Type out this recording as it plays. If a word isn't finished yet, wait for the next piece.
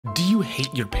Do you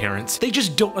hate your parents? They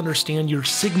just don't understand your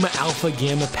Sigma Alpha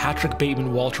Gamma Patrick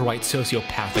Bateman Walter White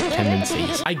sociopathic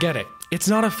tendencies. I get it. It's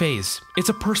not a phase. It's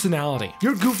a personality.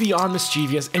 You're goofy or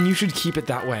mischievous, and you should keep it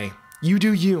that way. You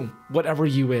do you, whatever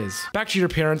you is. Back to your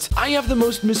parents, I have the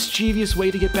most mischievous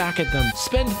way to get back at them.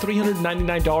 Spend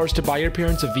 $399 to buy your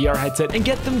parents a VR headset and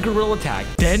get them Gorilla Tag.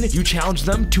 Then you challenge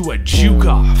them to a juke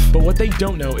off. But what they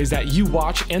don't know is that you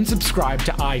watch and subscribe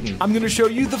to Aiden. I'm gonna show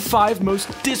you the 5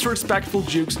 most disrespectful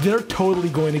jukes. They're totally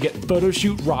going to get photo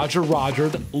shoot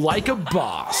Rogered like a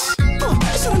boss.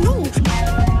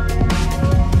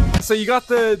 So you got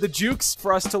the jukes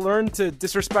for us to learn to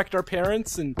disrespect our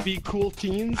parents and be cool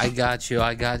teens? I got you,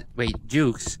 wait,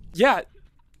 jukes? Yeah,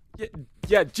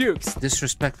 jukes.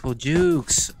 Disrespectful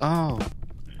jukes, oh.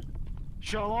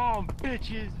 Shalom,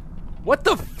 bitches. What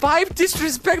the 5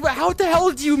 disrespectful? How the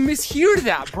hell do you mishear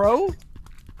that, bro?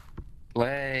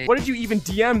 Wait. What did you even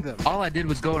DM them? All I did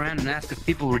was go around and ask if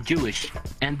people were Jewish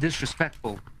and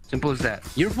disrespectful. Simple as that.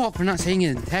 Your fault for not saying it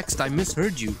in text. I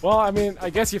misheard you. Well, I mean, I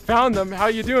guess you found them. How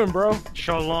you doing, bro?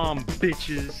 Shalom,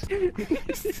 bitches.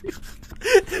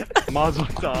 Mazel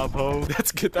tov, ho.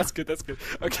 That's good.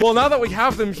 Okay. Well, now that we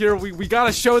have them here, we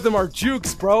gotta show them our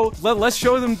jukes, bro. Let's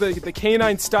show them the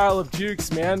canine style of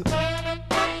jukes, man.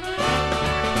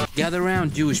 Gather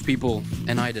around, Jewish people,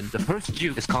 and Aiden. The first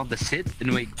juke is called the sit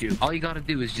and wait juke. All you gotta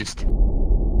do is just...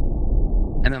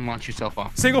 and then launch yourself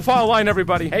off. Single file line,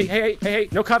 everybody. Hey,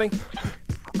 no cutting.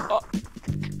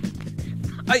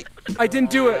 I didn't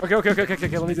do it. Okay.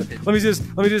 Let me do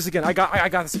this again. I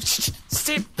got this.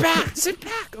 Sit back.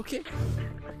 Okay.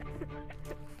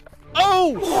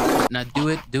 Oh! Now do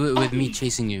it with me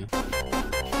chasing you.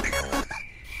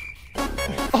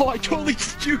 Oh, I totally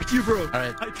juked you, bro. All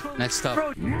right. Next up.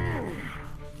 Bro.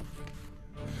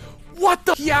 What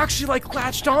the? He actually like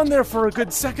latched on there for a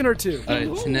good second or two. All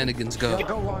right, shenanigans go.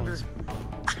 Go longer.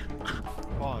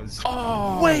 Pause.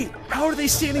 Oh. Wait, how are they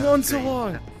standing on so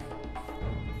long?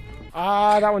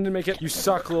 Ah, that one didn't make it. You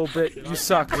suck a little bit. You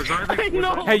suck.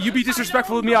 Hey, you be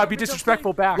disrespectful with me, I'll be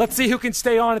disrespectful back. Let's see who can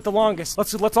stay on it the longest.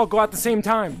 Let's all go out at the same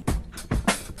time.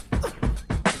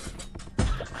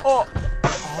 Oh,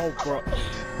 bro.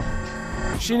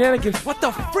 Shenanigans. What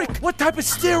the frick? What type of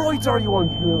steroids are you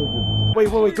on?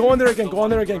 Wait. Go on there again.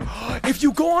 If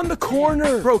you go on the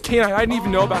corner. Bro, Canine, I didn't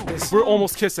even know about this. We're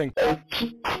almost kissing.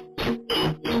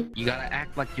 You gotta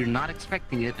act like you're not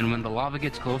expecting it, and when the lava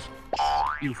gets close,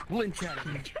 you flinch at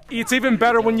it. It's even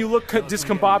better when you look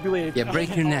discombobulated. Yeah,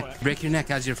 break your neck. Break your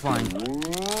neck as you're flying.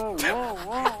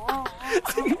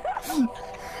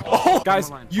 Oh,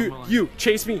 guys, you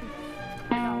chase me.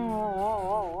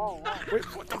 Wait,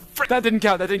 what the frick? That didn't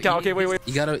count. Okay, wait.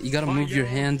 You gotta move your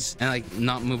hands and like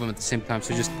not move them at the same time.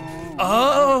 So just.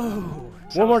 Oh!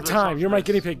 One more time. You're my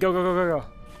guinea pig. Go.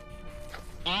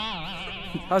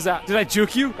 How's that? Did I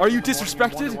juke you? Are you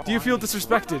disrespected? Do you feel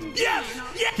disrespected? Yes!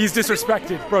 He's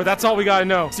disrespected. Bro, that's all we gotta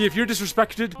know. See, if you're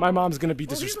disrespected, my mom's gonna be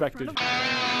disrespected.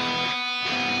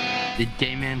 The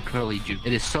gay man curly juke.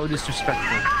 It is so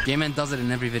disrespectful. Gay man does it in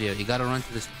every video. You gotta run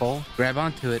to this pole, grab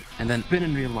onto it, and then spin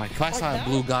in real life. If I saw a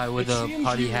blue guy with a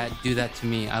party hat do that to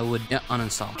me, I would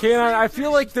uninstall. Okay, I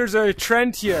feel like there's a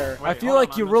trend here. I feel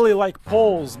like you really like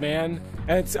poles, man.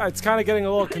 And it's kind of getting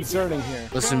a little concerning here.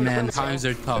 Listen, man, times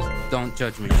are tough. Don't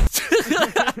judge me.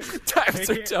 Times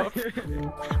are tough.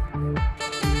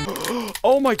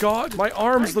 Oh my god, my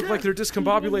arms look like they're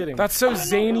discombobulating. That's so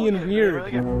zany and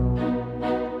weird.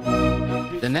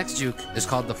 The next juke is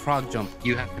called the frog jump.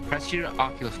 You have to press your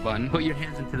Oculus button, put your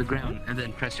hands into the ground, and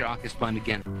then press your Oculus button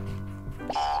again.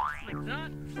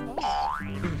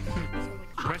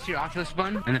 Press your Oculus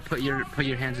button, and then put your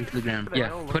hands into the ground. Yeah,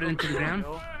 put it into the ground,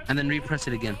 and then repress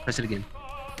it again. Press it again.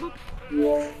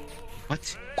 What?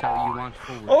 So you launch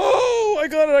forward. Oh, I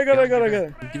got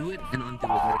it. Do it and undo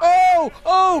it.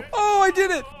 Oh, I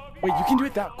did it. Wait, you can do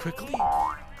it that quickly?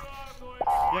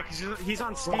 Yeah, because he's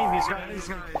on Steam.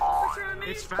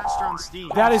 It's faster on Steam.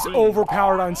 That is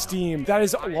overpowered on Steam. That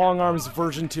is Long Arms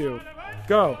version 2.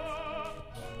 Go.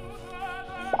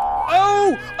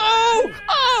 Oh!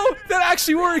 That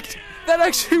actually worked. The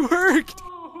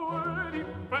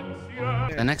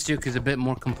next juke is a bit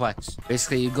more complex.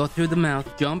 Basically, you go through the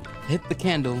mouth, jump, hit the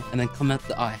candle, and then come out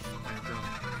the eye.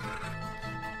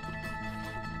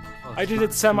 I did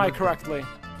it semi-correctly.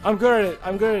 I'm good at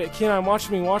it. Kenan, watch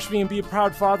me and be a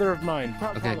proud father of mine.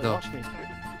 Okay, go.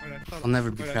 I'll never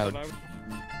be proud.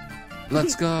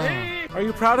 Let's go. Are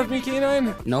you proud of me,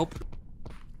 Kenan? Nope.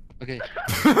 Okay.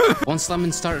 Once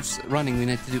Lemon starts running, we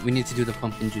need to do the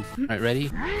pumpkin juke. All right,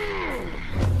 ready?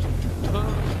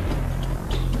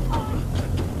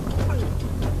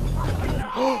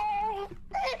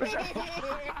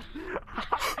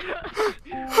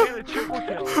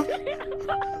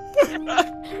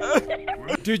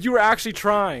 Dude, you were actually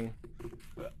trying.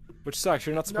 Which sucks,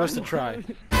 you're not supposed to try.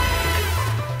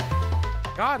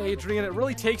 God, Adrian, it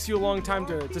really takes you a long time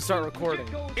to start recording.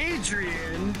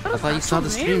 Adrian! I thought you saw the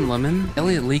stream, Lemon.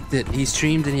 Elliot leaked it. He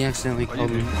streamed and he accidentally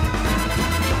called me.